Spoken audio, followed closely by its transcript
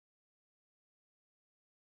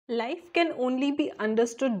Life can only be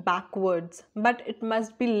understood backwards, but it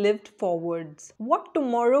must be lived forwards. What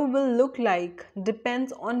tomorrow will look like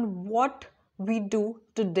depends on what we do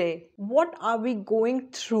today. What are we going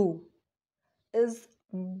through is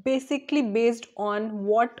basically based on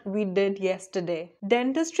what we did yesterday.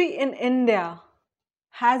 Dentistry in India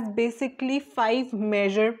has basically five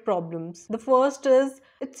major problems. The first is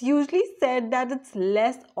it's usually said that it's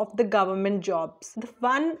less of the government jobs. The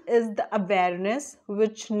one is the awareness,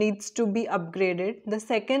 which needs to be upgraded. The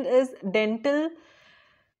second is dental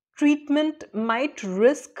treatment might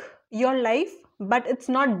risk your life, but it's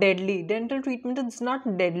not deadly. Dental treatment is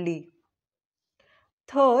not deadly.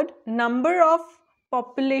 Third, number of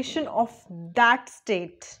population of that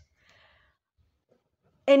state.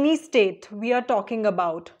 Any state we are talking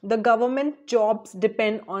about, the government jobs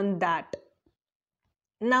depend on that.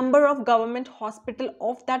 Number of government hospital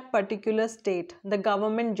of that particular state, the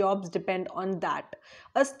government jobs depend on that.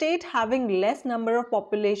 A state having less number of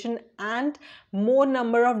population and more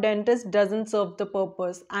number of dentists doesn't serve the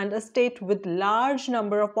purpose, and a state with large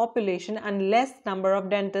number of population and less number of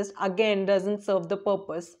dentists again doesn't serve the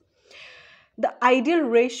purpose. The ideal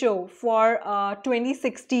ratio for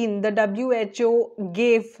 2016, the WHO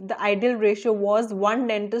gave the ideal ratio was one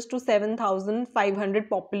dentist to 7,500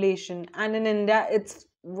 population, and in India it's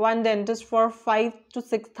one dentist for 5 to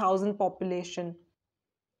 6,000 population.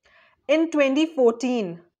 In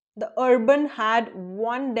 2014, the urban had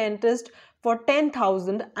one dentist for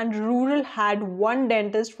 10,000 and rural had one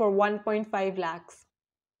dentist for 1.5 lakhs.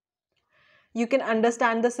 You can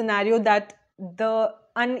understand the scenario that the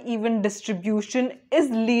uneven distribution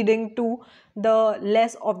is leading to the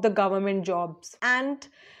less of the government jobs. And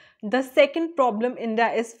the second problem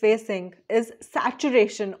India is facing is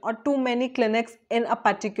saturation or too many clinics in a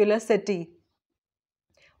particular city.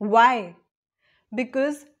 Why?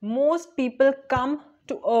 Because most people come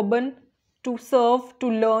to urban to serve,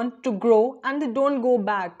 to learn, to grow, and they don't go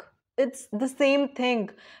back. It's the same thing.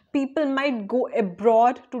 People might go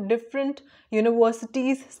abroad to different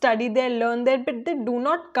universities, study there, learn there, but they do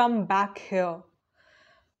not come back here.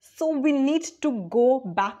 So we need to go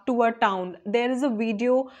back to our town. There is a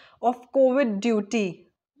video of COVID duty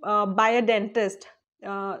by a dentist.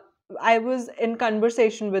 Uh, I was in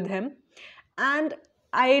conversation with him, and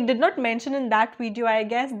I did not mention in that video, I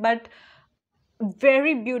guess, but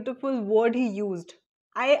very beautiful word he used.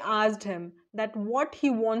 I asked him that what he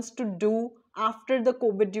wants to do after the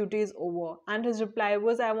COVID duty is over, and his reply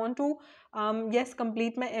was, "I want to, yes,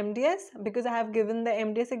 complete my MDS because I have given the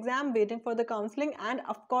MDS exam, waiting for the counseling, and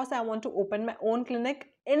of course, I want to open my own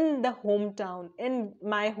clinic in the hometown, in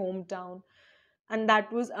my hometown." And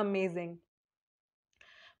that was amazing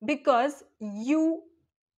because you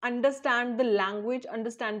understand the language,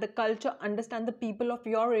 understand the culture, understand the people of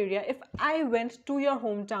your area. If I went to your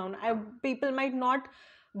hometown, people might not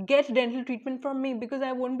get dental treatment from me because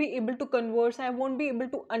I won't be able to converse, I won't be able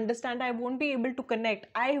to understand, I won't be able to connect.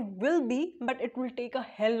 I will be, but it will take a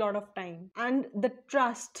hell lot of time. And the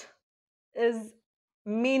trust is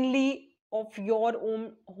mainly of your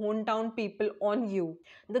own hometown people on you.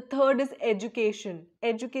 The third is education.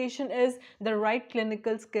 Education is the right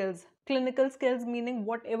clinical skills. Clinical skills meaning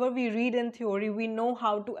whatever we read in theory, we know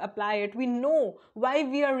how to apply it. We know why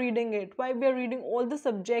we are reading it, why we are reading all the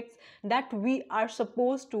subjects that we are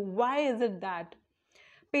supposed to. Why is it that?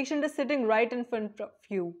 Patient is sitting right in front of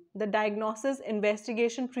you. The diagnosis,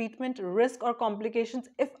 investigation, treatment, risk or complications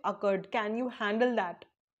if occurred. Can you handle that?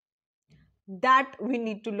 That we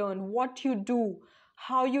need to learn. What you do,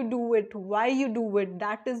 how you do it, why you do it,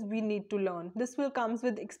 that is we need to learn. This will comes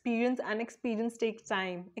with experience, and experience takes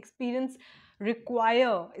time. Experience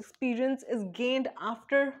is gained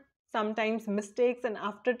after sometimes mistakes and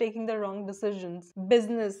after taking the wrong decisions.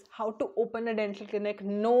 Business, how to open a dental clinic,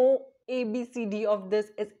 no abcd of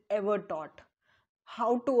this is ever taught.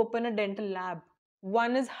 How to open a dental lab,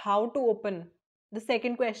 one is how to open, the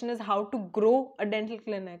second question is how to grow a dental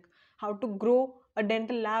clinic, how to grow a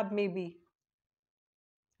dental lab, maybe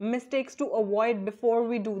mistakes to avoid before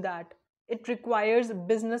we do that. It requires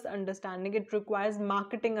business understanding, it requires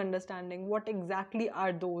marketing understanding. What exactly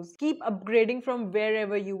are those? Keep upgrading from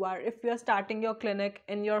wherever you are. If you're starting your clinic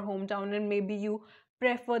in your hometown and maybe you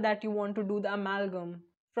prefer that you want to do the amalgam,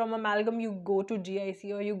 from amalgam you go to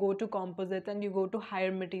GIC or you go to composites and you go to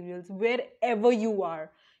higher materials. Wherever you are,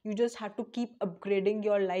 you just have to keep upgrading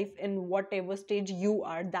your life in whatever stage you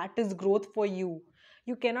are. That is growth for you.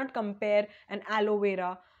 You cannot compare an aloe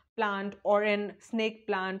vera plant or an snake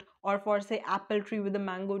plant, or for say apple tree with a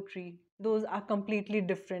mango tree. Those are completely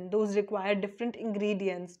different. Those require different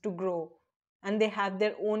ingredients to grow, and they have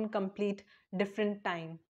their own complete different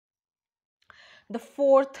time. The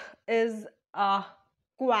fourth is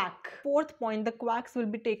quack. Fourth point, the quacks will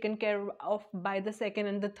be taken care of by the second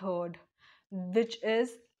and the third, which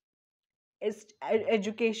is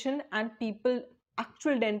education, and people,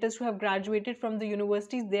 actual dentists who have graduated from the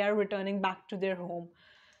universities, they are returning back to their home.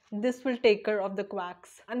 This will take care of the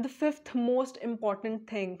quacks. And the fifth most important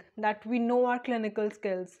thing, that we know our clinical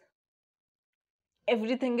skills.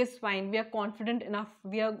 Everything is fine. We are confident enough.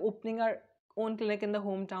 We are opening our own clinic in the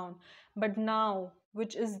hometown. But now,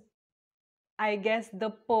 which is, I guess, the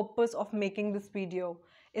purpose of making this video,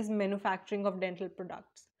 is manufacturing of dental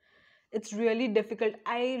products. It's really difficult.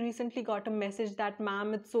 I recently got a message that,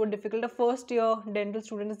 ma'am, it's so difficult. A first year dental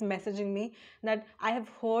student is messaging me that I have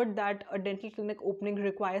heard that a dental clinic opening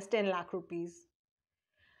requires 10 lakh rupees.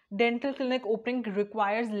 Dental clinic opening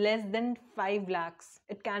requires less than 5 lakhs.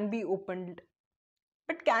 It can be opened.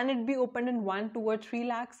 But can it be opened in 1, 2, or 3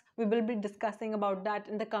 lakhs? We will be discussing about that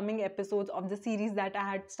in the coming episodes of the series that I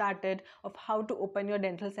had started of how to open your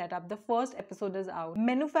dental setup. The first episode is out.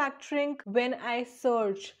 Manufacturing, when I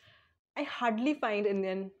search, I hardly find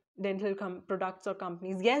Indian dental products or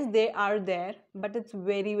companies. Yes, they are there, but it's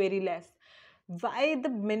very, very less. Why the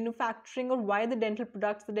manufacturing, or why the dental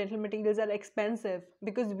products, the dental materials are expensive?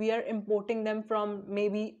 Because we are importing them from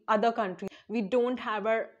maybe other countries. We don't have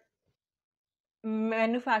our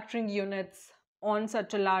manufacturing units on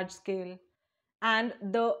such a large scale. And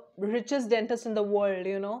the richest dentist in the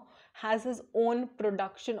world, has his own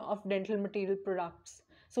production of dental material products.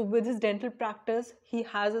 So with his dental practice, he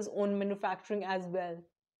has his own manufacturing as well.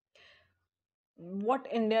 What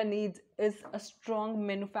India needs is a strong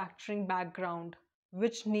manufacturing background,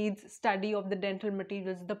 which needs study of the dental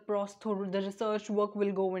materials. The research work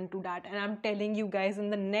will go into that. And I'm telling you guys, in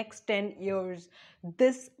the next 10 years,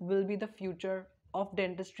 this will be the future of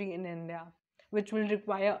dentistry in India, which will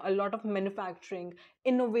require a lot of manufacturing,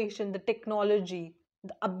 innovation, the technology,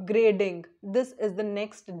 the upgrading. This is the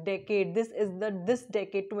next decade. This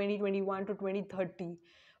decade, 2021 to 2030,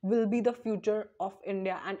 will be the future of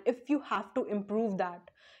India. And if you have to improve that,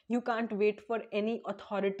 you can't wait for any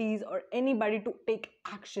authorities or anybody to take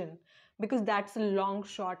action, because that's a long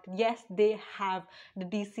shot. Yes, they have the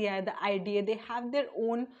DCI, the IDA, they have their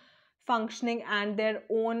own functioning and their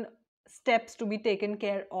own steps to be taken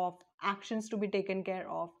care of, actions to be taken care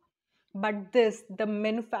of. But the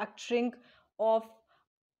manufacturing of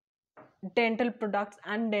dental products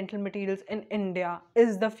and dental materials in India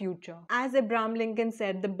is the future. As Abraham Lincoln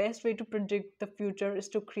said, the best way to predict the future is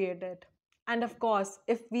to create it. And of course,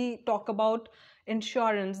 if we talk about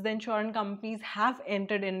insurance, the insurance companies have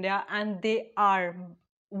entered India and they are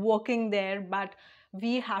working there, but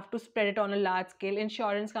we have to spread it on a large scale.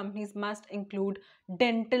 Insurance companies must include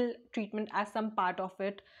dental treatment as some part of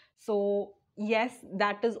it. So yes,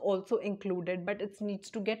 that is also included, but it needs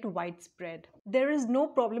to get widespread. There is no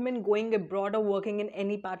problem in going abroad or working in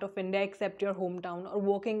any part of India except your hometown, or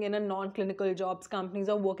working in a non-clinical jobs companies,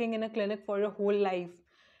 or working in a clinic for your whole life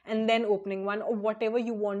and then opening one, or whatever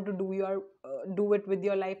you want to do. You are do it with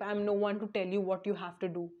your life. I'm no one to tell you what you have to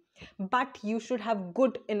do, but you should have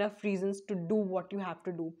good enough reasons to do what you have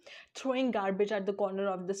to do. Throwing garbage at the corner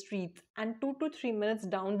of the streets and 2 to 3 minutes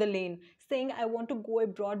down the lane saying I want to go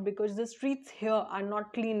abroad because the streets here are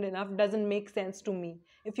not cleaned enough doesn't make sense to me.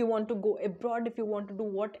 If you want to go abroad, if you want to do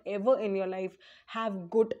whatever in your life, have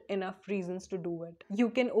good enough reasons to do it. You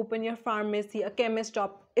can open your pharmacy, a chemist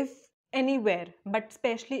shop, if anywhere, but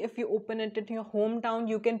especially if you open it in your hometown,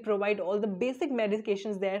 you can provide all the basic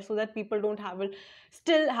medications there so that people don't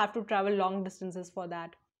still have to travel long distances for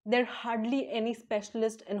that. There are hardly any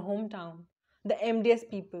specialist in hometown. The MDS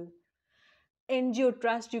people, NGO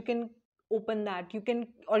trust, you can open that. You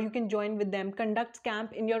can join with them, conduct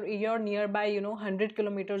camp in your area or nearby, 100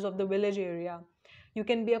 kilometers of the village area. You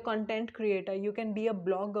can be a content creator, you can be a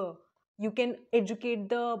blogger, you can educate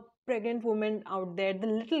the pregnant women out there, the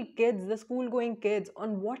little kids, the school going kids,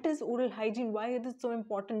 on what is oral hygiene, why it is so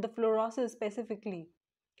important, the fluorosis specifically.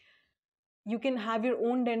 You can have your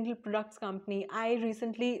own dental products company. I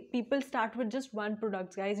recently People start with just one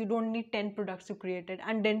product, guys. You don't need 10 products to create it.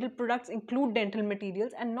 And dental products include dental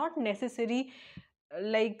materials, and not necessary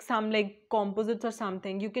like some like composites or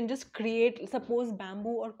something. You can just create, suppose bamboo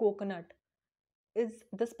or coconut is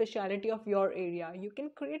the speciality of your area, you can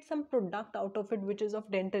create some product out of it which is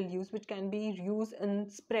of dental use, which can be used in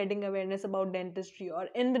spreading awareness about dentistry. Or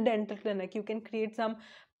in the dental clinic, you can create some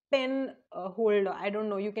pen holder, I don't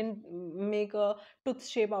know, you can make a tooth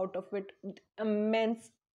shape out of it. Immense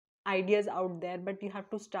ideas out there, but you have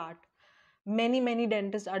to start. Many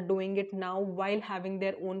dentists are doing it now while having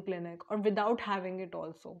their own clinic or without having it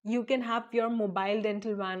also. You can have your mobile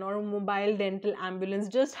dental van or a mobile dental ambulance,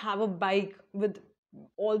 just have a bike with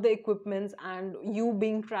all the equipments, and you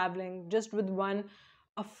being traveling just with one,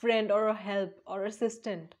 a friend or a help or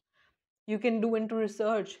assistant. You can do into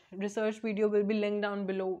research video will be linked down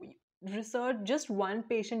below. Research just one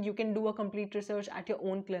patient, you can do a complete research at your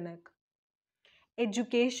own clinic.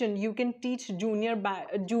 Education, you can teach juniors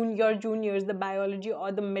the biology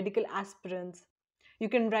or the medical aspirants. You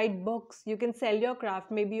can write books, you can sell your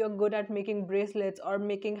craft. Maybe you're good at making bracelets or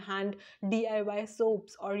making hand DIY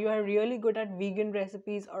soaps, or you are really good at vegan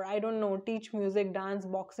recipes, or I don't know, teach music, dance,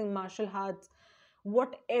 boxing, martial arts.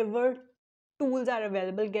 Whatever tools are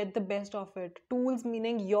available, get the best of it. Tools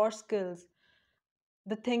meaning your skills,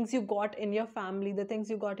 the things you got in your family, the things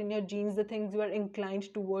you got in your genes, the things you are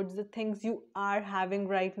inclined towards, the things you are having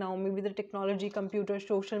right now, maybe the technology, computer,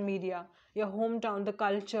 social media, your hometown, the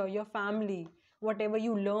culture, your family. Whatever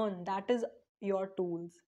you learn, that is your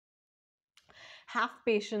tools. Have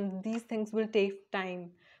patience, these things will take time,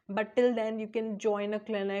 but till then you can join a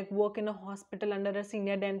clinic, work in a hospital under a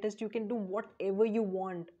senior dentist. You can do whatever you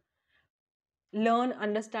want. Learn,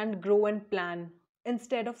 understand, grow, and plan.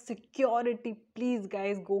 Instead of security, please,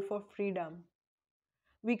 guys, go for freedom.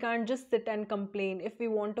 We can't just sit and complain. If we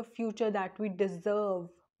want a future that we deserve,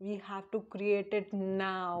 we have to create it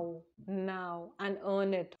now, and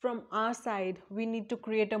earn it. From our side, we need to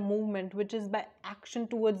create a movement which is by action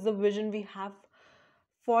towards the vision we have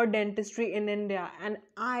for dentistry in India. And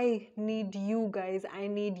I need you guys, I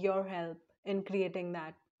need your help in creating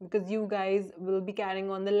that, because you guys will be carrying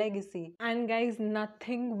on the legacy. And guys,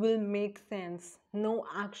 nothing will make sense. No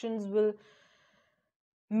actions will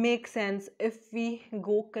make sense if we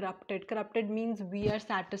go corrupted. Corrupted means we are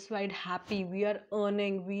satisfied, happy, we are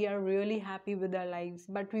earning, we are really happy with our lives,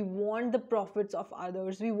 but we want the profits of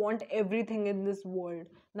others, we want everything in this world.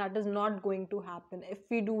 That is not going to happen. If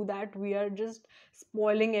we do that, we are just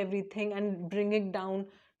spoiling everything and bringing it down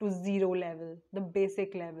to zero level, the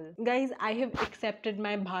basic level. Guys, I have accepted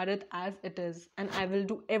my Bharat as it is, and I will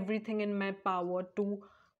do everything in my power to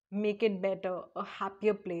make it better, a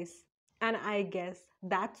happier place. And I guess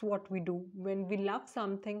that's what we do when we love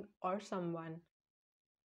something or someone.